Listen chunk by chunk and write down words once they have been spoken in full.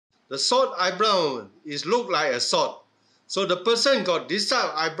The short eyebrow is look like a sword. So the person got this type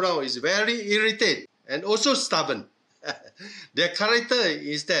of eyebrow is very irritated and also stubborn. Their character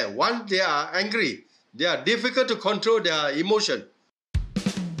is that once they are angry, they are difficult to control their emotion.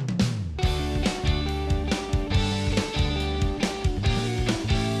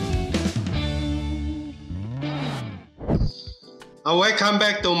 Welcome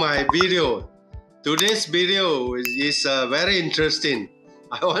back to my video. Today's video is very interesting.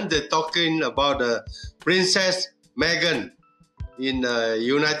 I want to talking about the Princess Meghan in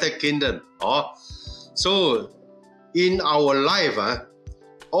United Kingdom. So in our life,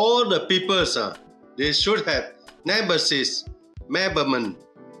 all the people they should have nemesis, measurement,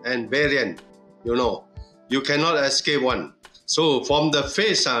 and variant. You know, you cannot escape one. So from the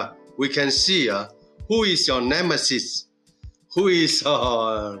face, we can see who is your nemesis, who is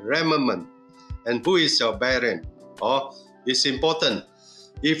your measurement, and who is your variant. It's important.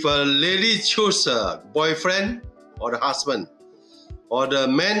 If a lady choose a boyfriend or the husband, or the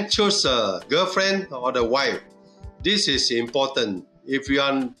man choose a girlfriend or the wife, this is important. If you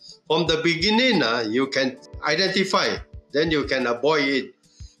are from the beginning, you can identify, then you can avoid it.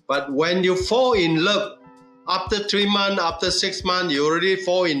 But when you fall in love, after 3 months, after 6 months, you already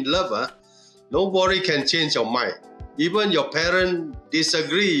fall in love, nobody can change your mind. Even your parents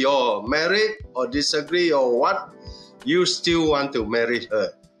disagree you're married or disagree or what, you still want to marry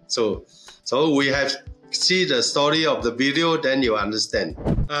her. So we have see the story of the video, then you understand.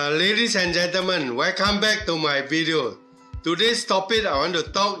 Ladies and gentlemen, welcome back to my video. Today's topic I want to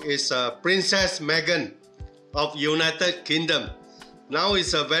talk is Princess Meghan of United Kingdom. Now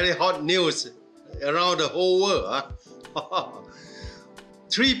it's a very hot news around the whole world.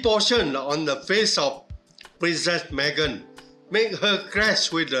 3 portions on the face of Princess Meghan make her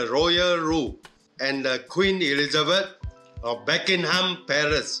clash with the royal rule and Queen Elizabeth of Buckingham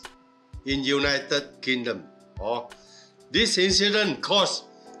Palace in United Kingdom. This incident caused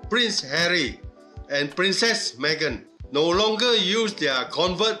Prince Harry and Princess Meghan no longer use their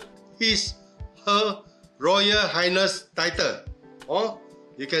convert her Royal Highness title.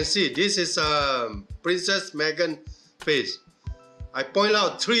 You can see this is Princess Meghan face. I point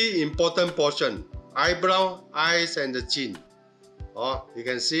out 3 important portions: eyebrow, eyes, and the chin. You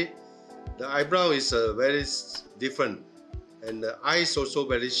can see the eyebrow is very different, and the eyes also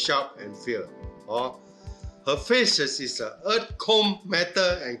very sharp and fair. Her face is earth, comb,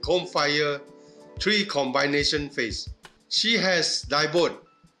 matter, and comb fire, 3 combination face. She has divorced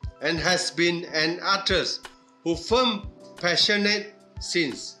and has been an actress who filmed passionate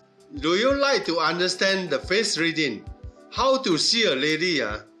scenes. Do you like to understand the face reading? How to see a lady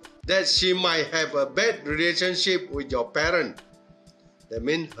that she might have a bad relationship with your parent? That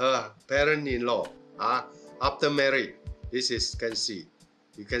means her parent-in-law after married. This is can see.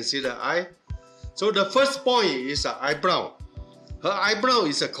 You can see the eye. So the first point is the eyebrow. Her eyebrow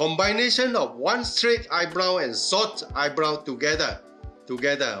is a combination of one straight eyebrow and short eyebrow together.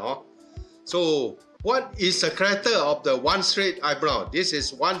 So what is the character of the one straight eyebrow? This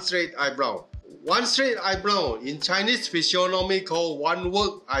is one straight eyebrow. One straight eyebrow in Chinese physiognomy called one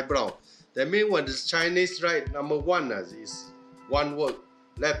work eyebrow. That means when the Chinese write number 1 is one work,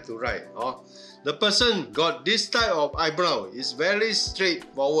 left to right. The person got this type of eyebrow is very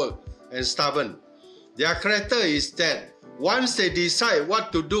straightforward and stubborn. Their character is that once they decide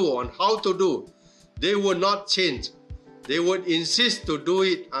what to do and how to do, they will not change. They would insist to do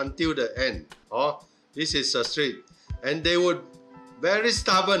it until the end. This is straight. And they would very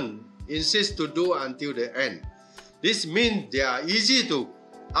stubborn, insist to do until the end. This means they are easy to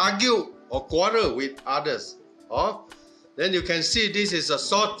argue or quarrel with others. Then you can see this is a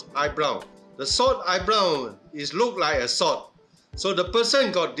short eyebrow. The short eyebrow is look like a sword. So the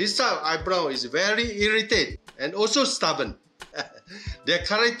person got this type of eyebrow is very irritated and also stubborn. Their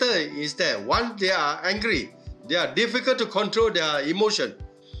character is that once they are angry, they are difficult to control their emotion.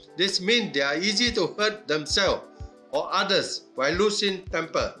 This means they are easy to hurt themselves or others by losing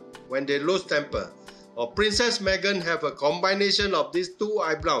temper. When they lose temper, or Princess Meghan have a combination of these 2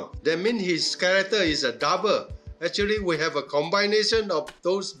 eyebrows. That means his character is a double. Actually, we have a combination of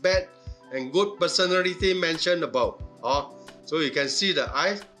those bad and good personality mentioned above. So you can see the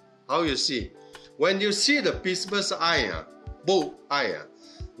eye. How you see? When you see the people's eye, both eye,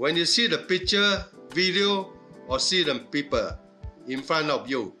 when you see the picture, video, or see the people in front of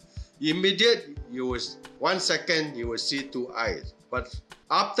you, immediate you will 1 second you will see 2 eyes. But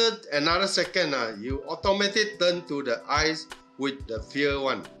after another second, you automatically turn to the eyes with the fear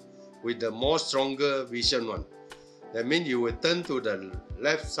one, with the more stronger vision one. That means you will turn to the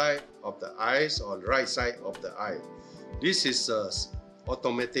left side of the eyes or right side of the eye. This is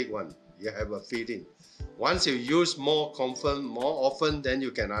automatic one. You have a feeling. Once you use more often, then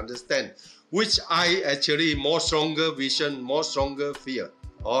you can understand which eye actually more stronger vision, more stronger fear.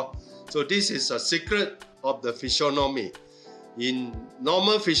 So this is a secret of the physiognomy. In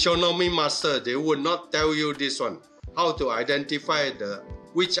normal physiognomy master, they would not tell you this one, how to identify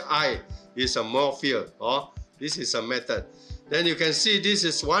which eye is a more fear. This is a method. Then you can see this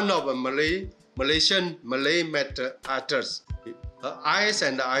is one of a Malaysian Malay actors. Her eyes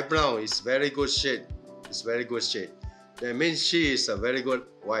and the eyebrow is very good shade. It's very good shade. That means she is a very good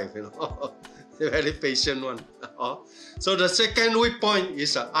wife, you know. A very patient one. So the second weak point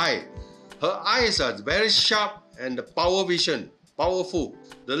is her eye. Her eyes are very sharp and the powerful.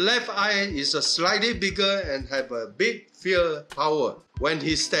 The left eye is slightly bigger and have a big fear power when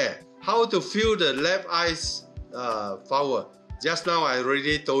he stare. How to feel the left eye's power? Just now I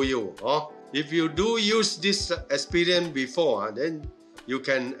already told you. If you do use this experience before, then you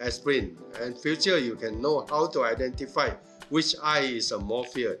can explain. And future you can know how to identify which eye is a more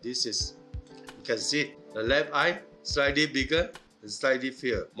fear. This is, you can see the left eye slightly bigger and slightly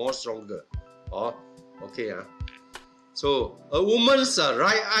fear, more stronger. Okay. So a woman's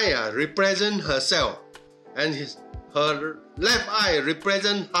right eye represents herself, and her left eye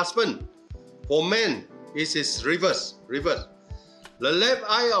represents husband. For men, it is reverse. The left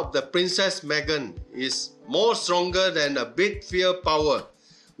eye of the Princess Meghan is more stronger than a big fear power,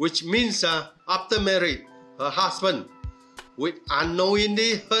 which means after marriage, her husband would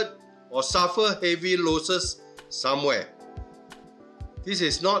unknowingly hurt or suffer heavy losses somewhere. This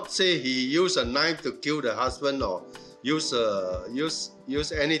is not say he used a knife to kill the husband or use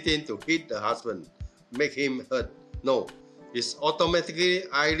anything to hit the husband, make him hurt. No, it's automatically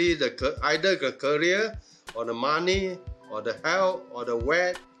either the career or the money or the health or the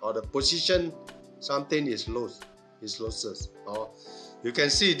wealth or the position, something is lost. His losses. You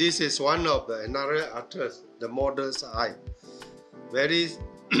can see this is one of another actress, the model's eye. Very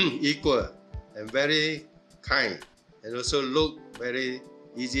equal and very kind, and also look very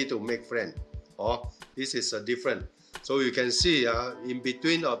easy to make friend. This is different. So you can see in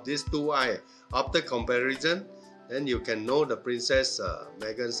between of these two eyes, after comparison, then you can know the Princess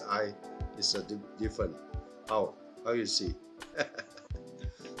Meghan's eye is different. How you see?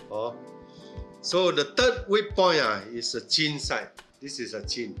 So the third weak point is the chin side. This is a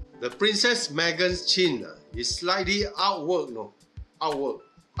chin. The Princess Meghan's chin is slightly outward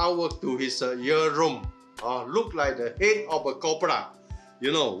to his ear room. Look like the head of a cobra.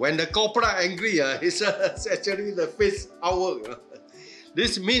 You know, when the cobra angry, it's actually the face outward.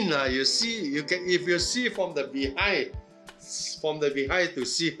 This means if you see from the behind to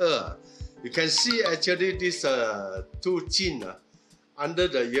see her, you can see actually this two chin under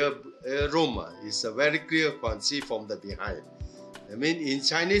the ear room is very clear, can see from the behind. I mean, in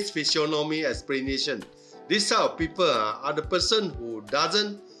Chinese physiognomy explanation, these type of people are the person who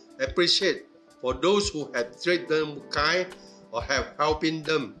doesn't appreciate for those who have treated them kind or have helping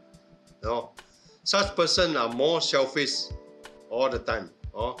them. Such person are more selfish all the time.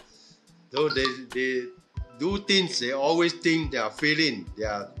 Though they do things, they always think they are feeling, they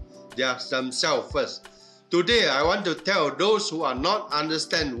are themselves first. Today, I want to tell those who are not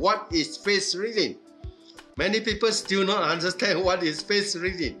understand what is face reading. Many people still not understand what is face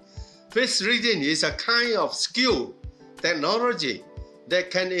reading. Face reading is a kind of skill, technology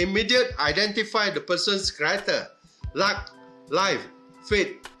that can immediately identify the person's character, luck, life,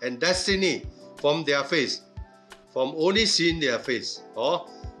 fate, and destiny from their face, from only seeing their face.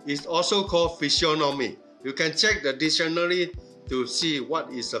 It's also called physiognomy. You can check the dictionary to see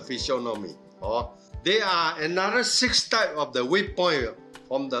what is a physiognomy. There are another 6 types of the weak point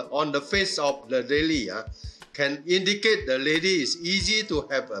on the face of the lady. Can indicate the lady is easy to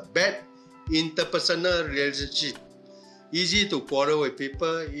have a bad interpersonal relationship, easy to quarrel with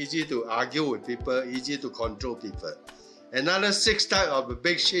people, easy to argue with people, easy to control people. Another 6 types of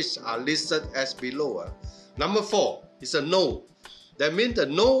big shades are listed as below. Number 4 is a nose. That means the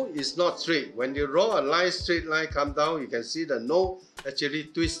nose is not straight. When you draw a straight line come down, you can see the nose actually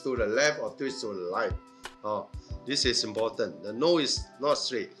twist to the left or twist to the right. This is important. The nose is not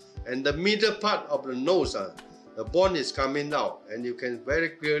straight. And the middle part of the nose, the bone is coming out, and you can very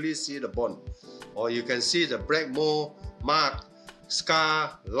clearly see the bone. Or you can see the black mole, mark,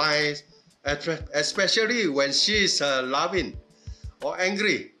 scar, lines, especially when she is laughing or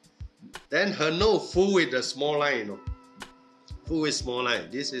angry. Then her nose full with a small line, full with small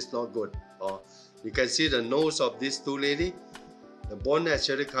line. This is not good. You can see the nose of these two ladies. The bone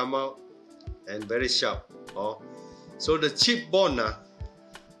actually come out and very sharp. So the cheekbone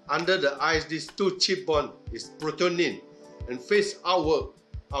under the eyes, these two cheekbone is protruding. and face outward.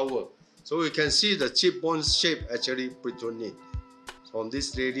 So you can see the cheekbone shape actually protruding. On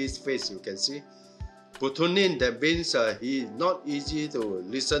this lady's face, you can see protruding. That means he not easy to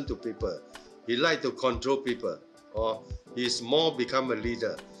listen to people. He like to control people, or he's more become a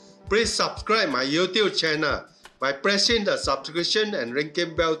leader. Please subscribe my YouTube channel by pressing the subscription and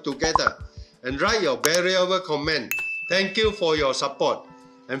ringing bell together, and write your valuable comment. Thank you for your support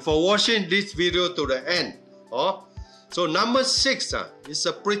and for watching this video to the end. So number 6 is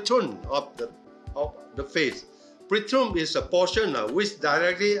a protrusion of the face. Protrusion is a portion which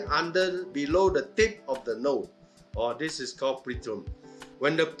directly below the tip of the nose. This is called protrusion.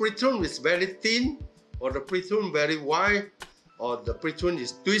 When the protrusion is very thin, or the protrusion very wide, or the protrusion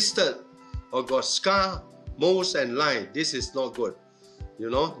is twisted, or got scar, moles and line, this is not good. You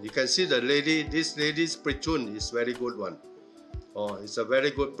know, you can see the lady, this lady's protrusion is very good one. It's a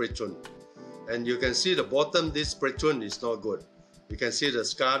very good protrusion. And you can see the bottom, this protrusion is not good. You can see the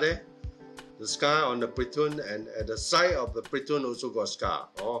scar there. The scar on the protrusion, and at the side of the protrusion also got scar.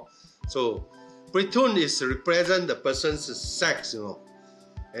 So protrusion is represent the person's sex, you know,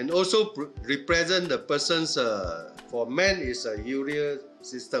 and also represent the person's, for men is a urea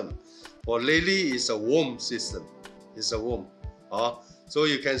system, for lady is a womb system. It's a womb. So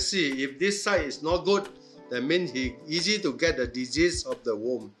you can see if this side is not good, that means he easy to get the disease of the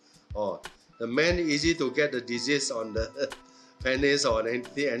womb, or the man easy to get the disease on the penis or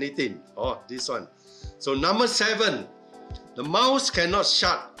anything. This one. So number 7, the mouth cannot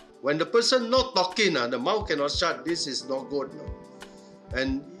shut. When the person not talking, the mouth cannot shut. This is not good. No?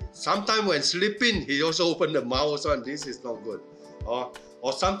 And sometimes when sleeping, he also open the mouth. So this is not good. Or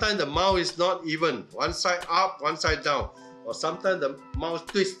sometimes the mouth is not even. One side up, one side down. Or sometimes the mouth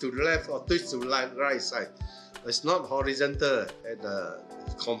twists to the left or twists to the right side. It's not horizontal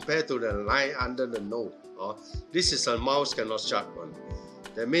compared to the line under the nose. This is a mouth cannot shut one.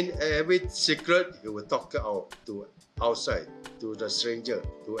 That means every secret he will talk out to outside, to the stranger,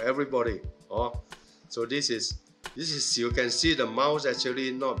 to everybody. So this is you can see the mouth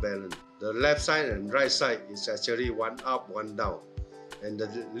actually not balanced. The left side and right side is actually one up, one down. And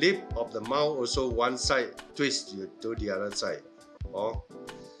the lip of the mouth also one side twist to the other side.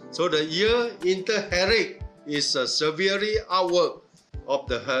 So the ear interheric is severely outward of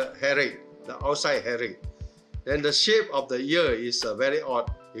the heric, the outside heric. Then the shape of the ear is very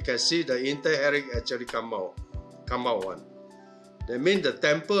odd. You can see the interheric actually come out one. That means the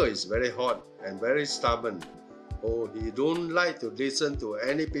temper is very hot and very stubborn. He don't like to listen to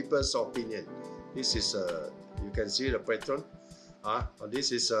any people's opinion. This is you can see the pattern.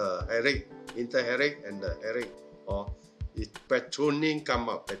 This is heric, interheric, and the heric. It's patroning come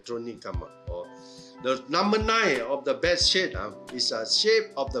up. The number 9 of the bad shade is a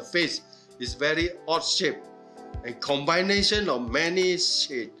shape of the face is very odd shape and combination of many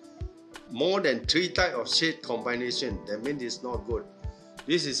shade, more than 3 types of shade combination. That means it's not good.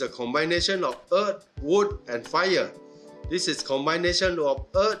 This is a combination of earth, wood, and fire. This is combination of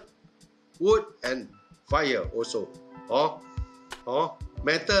earth, wood, and fire also.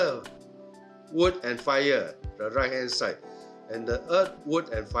 Metal, wood, and fire, the right hand side. And the earth, wood,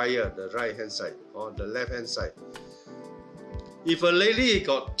 and fire, the right hand side, or the left hand side. If a lady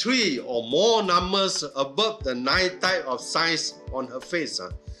got 3 or more numbers above the 9 type of size on her face,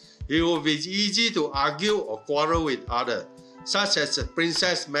 it will be easy to argue or quarrel with others, such as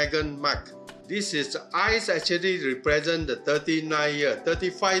Princess Meghan Markle. This is eyes actually represent the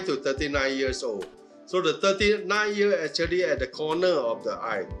 35 to 39 years old. So the 39 year actually at the corner of the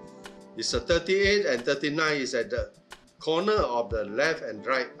eye. It's a 38 and 39 is at the corner of the left and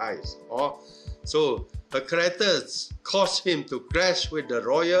right eyes. So her character caused him to crash with the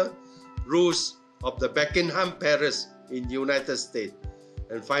royal rules of the Buckingham Palace in United States.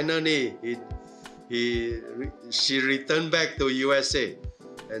 And finally, she returned back to USA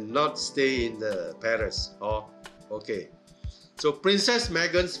and not stay in the Paris. Okay. So Princess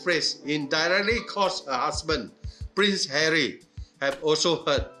Meghan's face indirectly caused her husband, Prince Harry, have also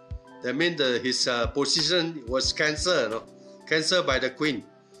hurt. That means his position was cancelled by the Queen.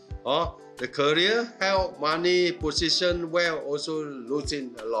 The career, health, money, position, wealth also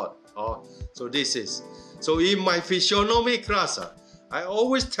losing a lot. So this is. So in my physiognomy class, I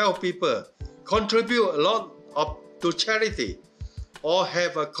always tell people, contribute a lot to charity, or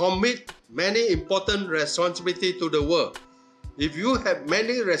have a commit many important responsibility to the world. If you have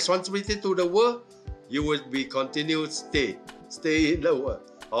many responsibility to the world, you will be continued stay in the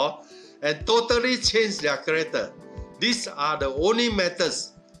world, and totally change their character. These are the only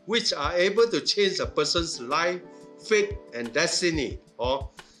methods which are able to change a person's life, fate, and destiny.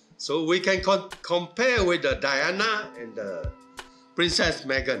 So we can compare with the Diana and the Princess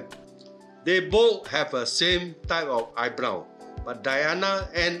Meghan. They both have a same type of eyebrow, but Diana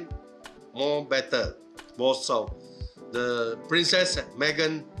and more better, more soft. The Princess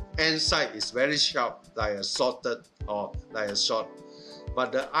Meghan end side is very sharp, like a sorted or like a short.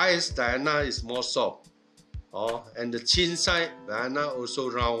 But the eyes, Diana is more soft. And the chin side, Diana also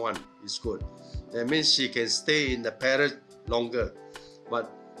round one is good. That means she can stay in the palace longer.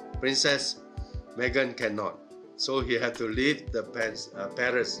 But Princess Meghan cannot. So he had to leave the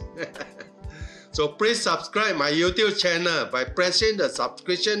palace. So please subscribe my YouTube channel by pressing the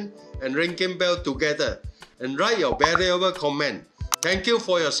subscription and ringing bell together. And write your valuable comment. Thank you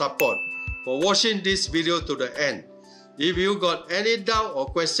for your support, for watching this video to the end. If you got any doubt or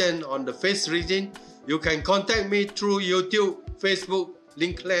question on the face reading, you can contact me through YouTube, Facebook,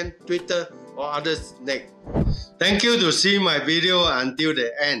 LinkedIn, Twitter, or others next. Thank you to see my video until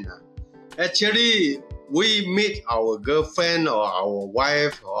the end. Actually, we meet our girlfriend or our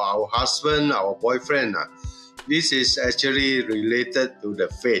wife or our husband, our boyfriend. This is actually related to the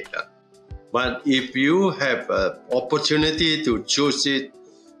fate. But if you have an opportunity to choose it,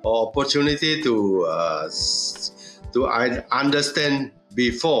 or opportunity to understand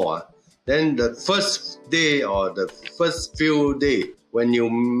before, then the first day or the first few days when you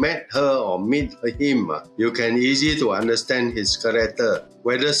met her or meet him, you can easily to understand his character,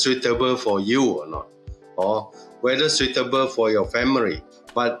 whether suitable for you or not, or whether suitable for your family.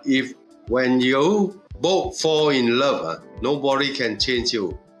 But if when you both fall in love, nobody can change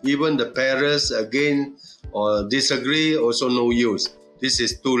you. Even the parents again or disagree, also no use. This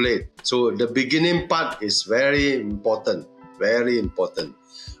is too late. So the beginning part is very important, very important.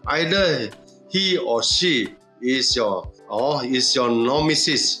 Either he or she is your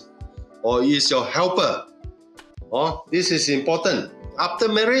nemesis or is your helper. This is important. After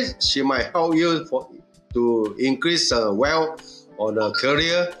marriage, she might help you to increase wealth or the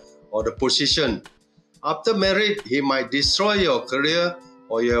career or the position. After marriage, he might destroy your career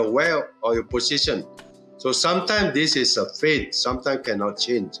or your wealth or your position. So sometimes this is a fate, sometimes cannot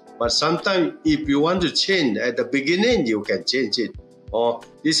change. But sometimes if you want to change at the beginning, you can change it.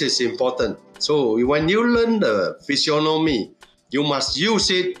 This is important. So when you learn the physiognomy, you must use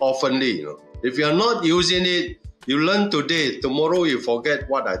it oftenly. If you are not using it, you learn today, tomorrow you forget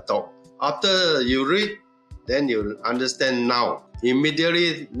what I taught. After you read, then you understand now.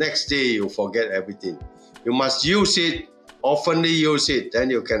 Immediately next day you forget everything. You must use it, oftenly use it, then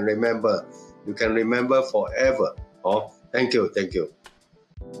you can remember. You can remember forever. Thank you.